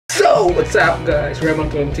Yo! What's up guys? Remoel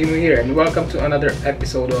Tolentino here and welcome to another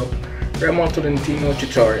episode of Remoel Tolentino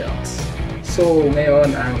Tutorials. So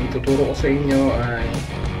ngayon ang ituturo ko sa inyo ay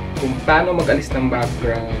kung paano mag-alis ng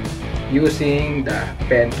background using the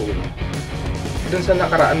pen tool. Dun sa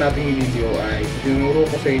nakaraan nating video ay tinuro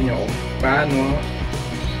ko sa inyo kung paano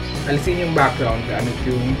alisin yung background gamit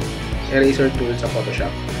yung eraser tool sa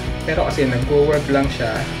Photoshop. Pero kasi nag-work lang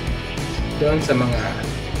siya doon sa mga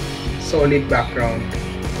solid background,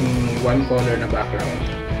 one color na background.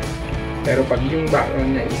 Pero pag yung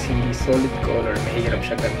background niya is hindi solid color, mahirap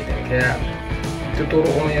siya gamitin. Kaya tuturo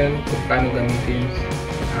ko ngayon kung paano gamitin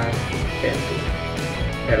ang pen tool.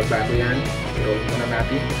 Pero bago yan, i-roll muna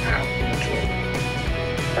natin ang intro.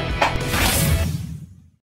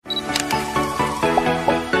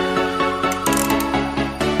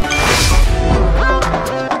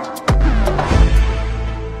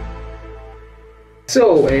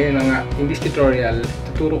 So, ayun na nga, in this tutorial,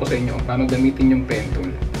 tuturo ko sa inyo kung paano gamitin yung pen tool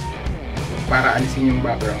para alisin yung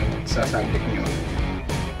background sa subject nyo.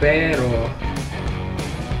 Pero,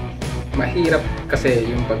 mahirap kasi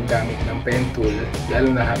yung paggamit ng pen tool,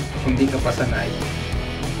 lalo na hindi ka pa sanay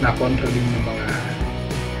na controlling yung mga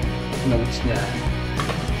notes niya.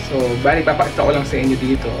 So, bali, papakita ko lang sa inyo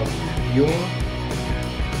dito yung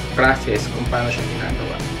process kung paano siya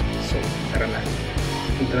ginagawa. So, tara na.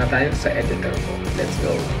 Punta na tayo sa editor ko. Let's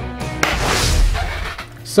go!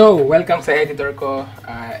 So, welcome sa editor ko.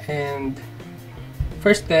 And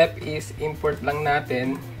first step is import lang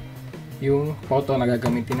natin yung photo na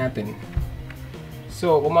gagamitin natin.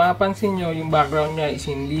 So, kung mapapansin nyo, yung background niya is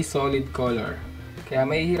hindi solid color. Kaya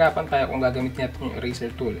mahihirapan tayo kung gagamitin natin yung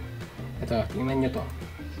eraser tool. Ito, tingnan nyo to.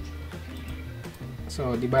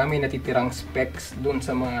 So, di ba may natitirang specks dun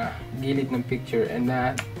sa mga gilid ng picture and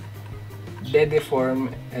de-deform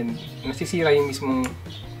and nasisira yung mismong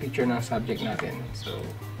picture ng subject natin. So,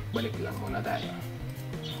 balik lang muna tayo.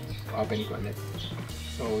 Open ko ulit.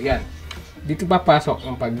 So, yan. Dito papasok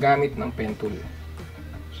ang paggamit ng pen tool.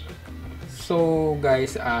 So,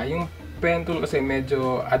 guys, yung pen tool kasi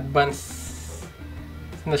medyo advanced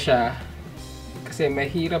na siya kasi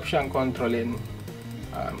mahirap siyang kontrolin.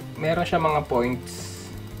 Meron siya mga points.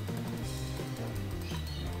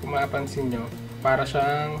 Kung mapapansin nyo, para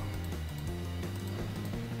siyang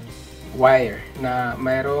wire na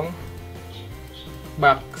mayroong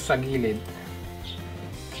back sa gilid.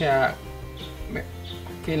 Kaya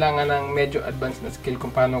kailangan ng medyo advanced na skill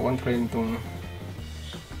kung paano kontrolin itong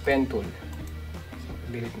pen tool. So,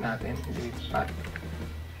 delete natin. Delete path.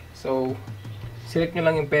 So, select nyo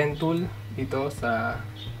lang yung pen tool dito sa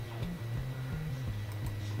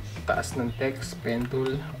taas ng text, pen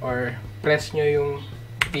tool, or press nyo yung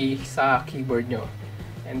P sa keyboard nyo.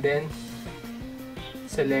 And then,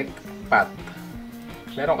 select path.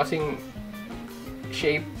 Meron kasing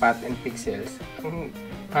shape, path, and pixels.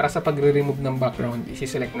 Para sa pagre-remove ng background,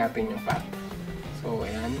 isi-select natin yung path. So,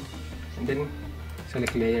 ayan. And then,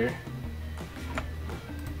 select layer.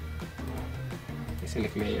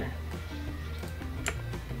 I-select layer.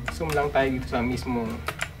 Zoom lang tayo dito sa mismong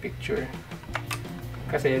picture.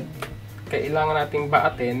 Kasi, kailangan nating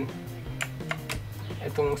baatin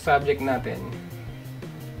itong subject natin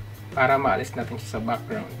para maalis natin siya sa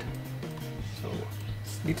background. So,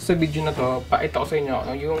 dito sa video na to, pakita ko sa inyo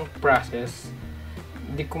yung process.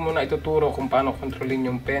 Hindi ko muna ituturo kung paano kontrolin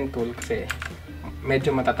yung pen tool kasi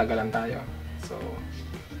medyo matatagalan tayo. So,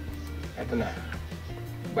 eto na.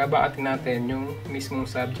 Babaatin natin yung mismong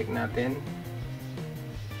subject natin.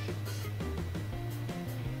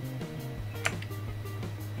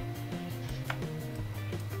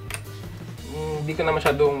 Hindi ko na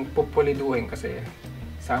masyadong pupuliduhin kasi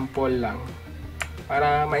sample lang.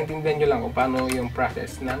 Para maintindihan nyo lang kung paano yung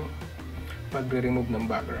process ng pagre-remove ng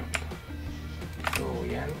background. So,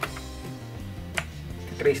 yan.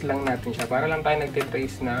 Trace lang natin siya. Para lang tayo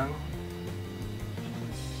nagtitrace ng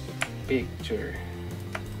picture.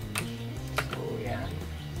 So, yan.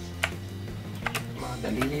 Mga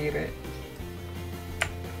daliri.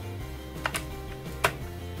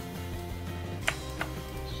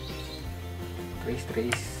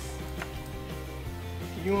 Trace.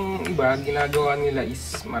 Yung iba, ginagawa nila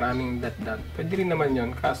is maraming dot-dot. Pwede rin naman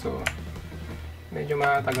yon, kaso medyo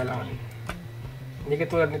matagalan. Hindi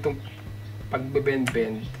katulad nitong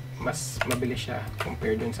pagbe-bend-bend, mas mabilis siya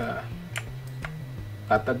compare dun sa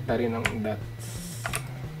tatadta rin ng dots.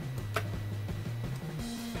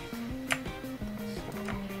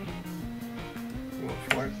 Yung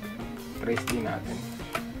fork, trace din natin.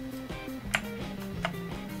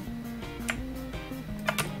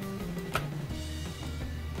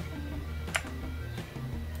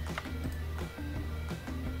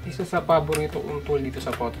 isa sa paborito kong tool dito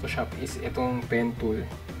sa Photoshop is itong pen tool.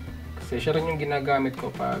 Kasi siya rin yung ginagamit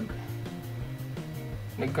ko pag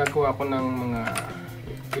nagkagawa ko ng mga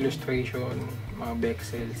illustration, mga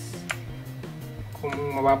pixels. Kung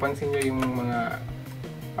mapapansin nyo yung mga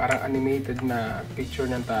parang animated na picture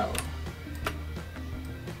ng tao,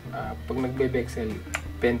 pag nagbe-pixel,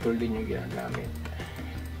 pen tool din yung ginagamit.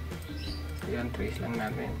 So yan, trace lang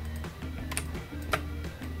natin.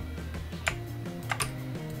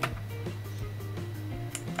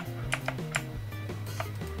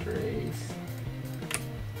 Trace.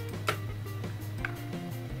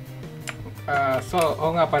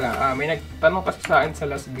 Oo nga pala, may nagtanong kasi sa akin sa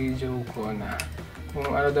last video ko na kung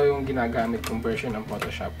ano daw yung ginagamit kong version ng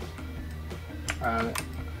Photoshop.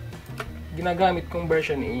 Ginagamit kong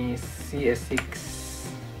version is CS6.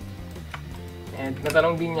 And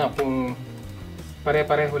natanong din niya kung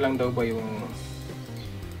pare-pareho lang daw ba yung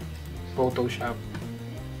Photoshop.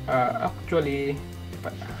 Actually,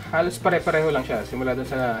 halos pare-pareho lang siya simula doon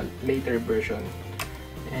sa later version.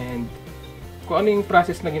 And kung ano yung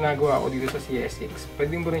process na ginagawa ko dito sa CS6,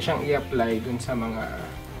 pwede mo rin siyang i-apply dun sa mga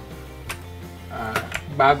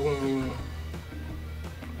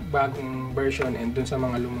bagong version and dun sa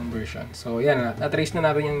mga lumang version. So yan, na-trace na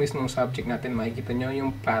natin yung mismong subject natin. Makikita nyo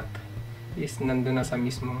yung path is nandun na sa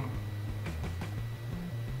mismong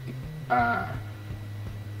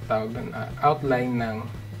outline ng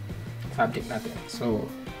subject natin. So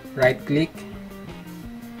right click,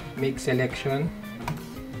 make selection,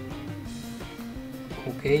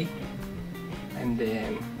 okay, and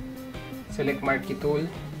then select marquee tool,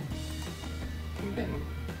 and then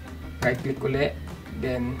right click ulit,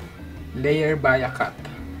 then layer by a cut.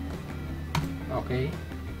 Okay,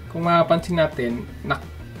 kung mapapansin natin,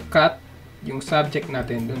 na-cut yung subject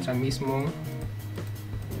natin dun sa mismong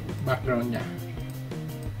background nya.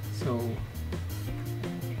 So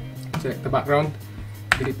select the background,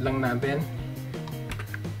 delete lang natin.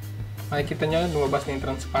 Makikita nyo, lumabas na yung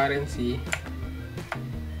transparency.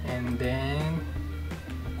 And then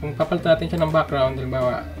kung papalitan natin siya ng background,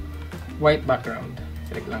 halimbawa white background,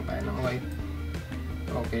 select lang tayo ng white.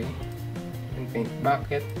 Okay, and paint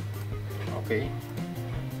bucket. Okay,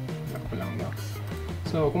 lock ko lang box.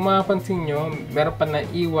 So kung mapapansin nyo, meron pa na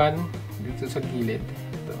iwan dito sa gilid.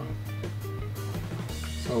 Ito.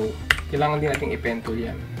 So kailangan din natin i-pen tool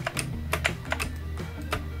yan.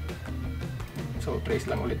 So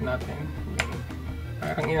trace lang ulit natin.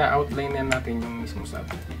 Parang ina-outline na natin yung mismo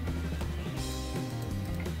subject.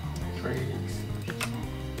 Trace.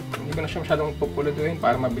 Hindi ko na siya masyadong pupuluduhin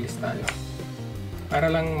para mabilis tayo. Para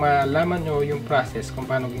lang malaman nyo yung process kung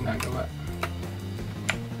paano ginagawa.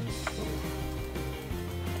 So,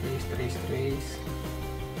 trace, trace, trace.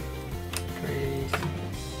 Trace.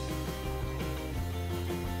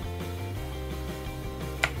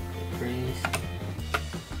 Trace.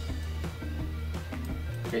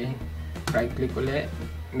 Okay. Right click ulit.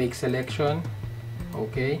 Make selection.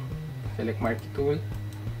 Okay. Select marquee tool.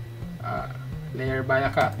 Layer by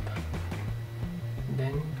a cut.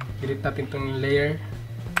 Then delete natin itong layer.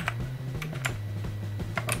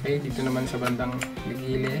 Okay, dito naman sa bandang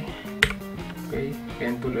ligili. Okay,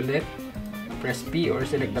 pen tool ulit. Press P or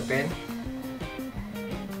select the pen.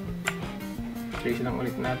 Trace lang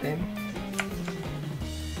ulit natin.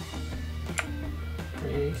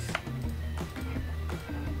 Trace.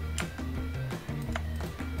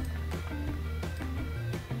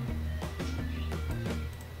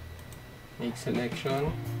 Make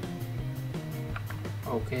selection.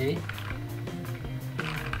 Okay.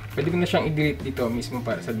 Pwede ko na siyang i-delete dito mismo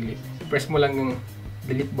para sa delete. Press mo lang yung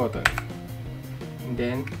delete button. And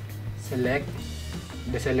then, select,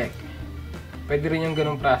 deselect. Pwede rin yung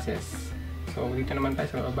ganong process. So, dito naman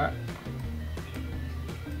tayo sa baba.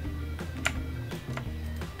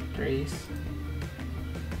 Trace.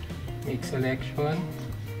 Make selection.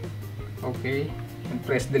 Okay. And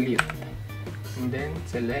press delete. And then,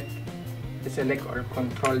 select, deselect or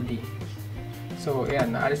Control D. So,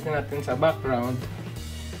 ayan, naalis na natin sa background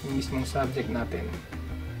yung mismong subject natin.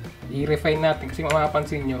 I-refine natin kasi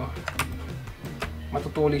mapapansin nyo,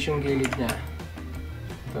 matutulis yung gilid niya.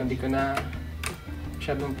 So, hindi ko na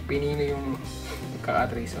masyadong pinino yung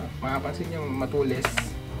pagkaka-trace. So, mapapansin nyo, matulis.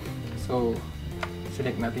 So,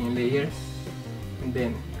 select natin yung layer. And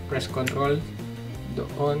then, press Control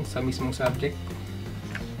doon sa mismong subject.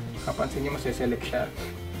 Mapapansin nyo, masiselect siya.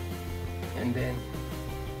 And then,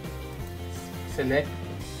 select,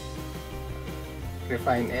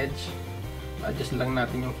 refine edge, adjust lang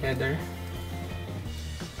natin yung header.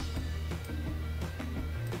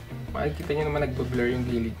 Makikita nyo naman nagbo-blur yung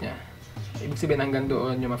gilid nya. Ibig sabihin hanggang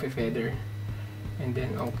doon yung mafe-feather. And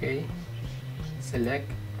then okay, select,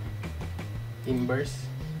 inverse,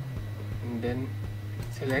 and then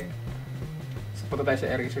select. So, punta tayo sa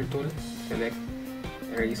eraser tool, select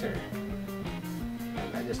eraser, and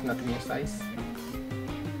adjust natin yung size.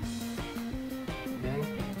 Then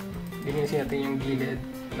linisin natin yung gilid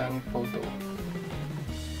ng photo.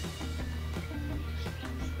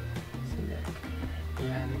 Select.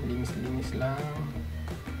 Yan, linis lang.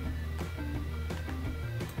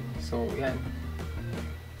 So yan,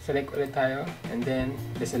 select ulit tayo, and then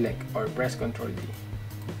deselect or press Ctrl D.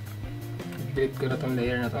 Delete ko na itong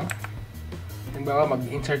layer na to. Halimbawa,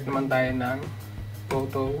 mag-insert naman tayo ng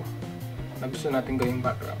photo na gusto natin gawing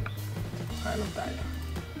background. Hanap tayo.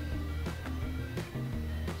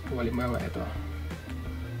 So, halimbawa, ito.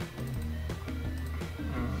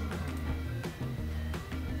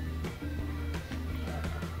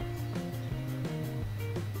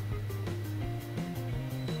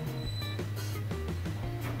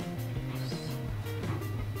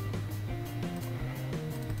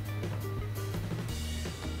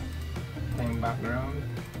 Yung background.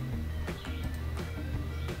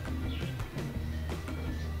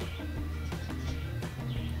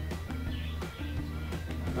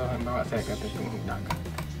 So, halimbawa, second itong dagat.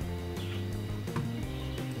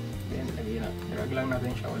 Then, drag lang natin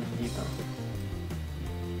siya ulit dito.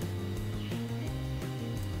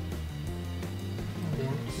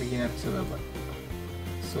 Then, bigyan natin sa baba.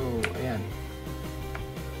 So, ayan.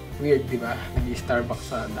 Weird, diba? Nag-Starbucks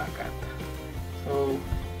sa dagat. So,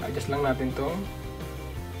 adjust lang natin tong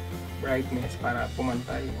brightness para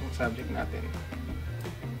pumantay yung subject natin.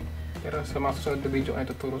 Pero sa mga susunod na video ay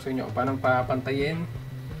tuturo sa inyo kung paano papantayin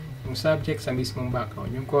yung subject sa mismong background,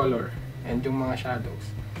 yung color, and yung mga shadows.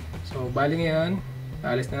 So, bali ngayon,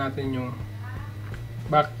 alis na natin yung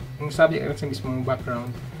subject sa mismong background.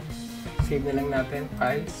 Save na lang natin,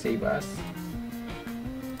 file, save as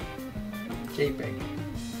JPEG.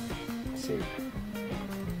 Save.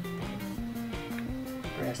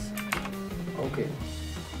 Press OK.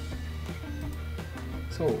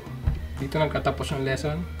 So, dito nagkatapos yung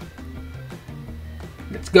lesson.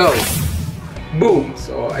 Let's go! Boom!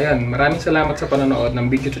 So, ayan. Maraming salamat sa panonood ng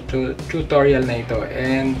video tutorial na ito.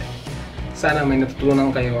 And sana may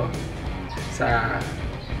natutunan kayo sa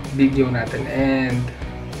video natin. And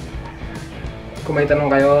kung may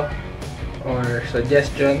tanong kayo or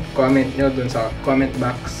suggestion, comment nyo dun sa comment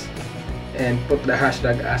box. And put the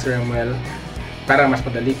hashtag #AskRemoel para mas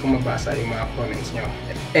madali kong mabasa yung mga comments nyo.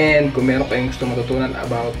 And kung meron kayong gusto matutunan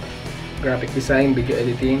about graphic design, video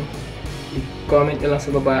editing, i-comment nyo lang sa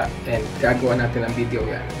baba and gagawa natin ang video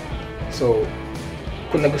yan. So,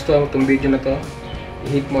 kung nagustuhan mo itong video na to,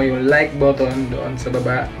 i-hit mo yung like button doon sa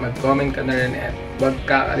baba, mag-comment ka na rin, at huwag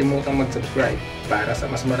kakalimutan mag-subscribe para sa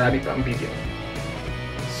mas marami pa ang video.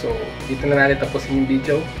 So, dito na natin tapusin yung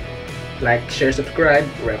video. Like, share, subscribe.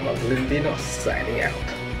 Remoel Tolentino signing out.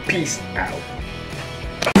 Peace out.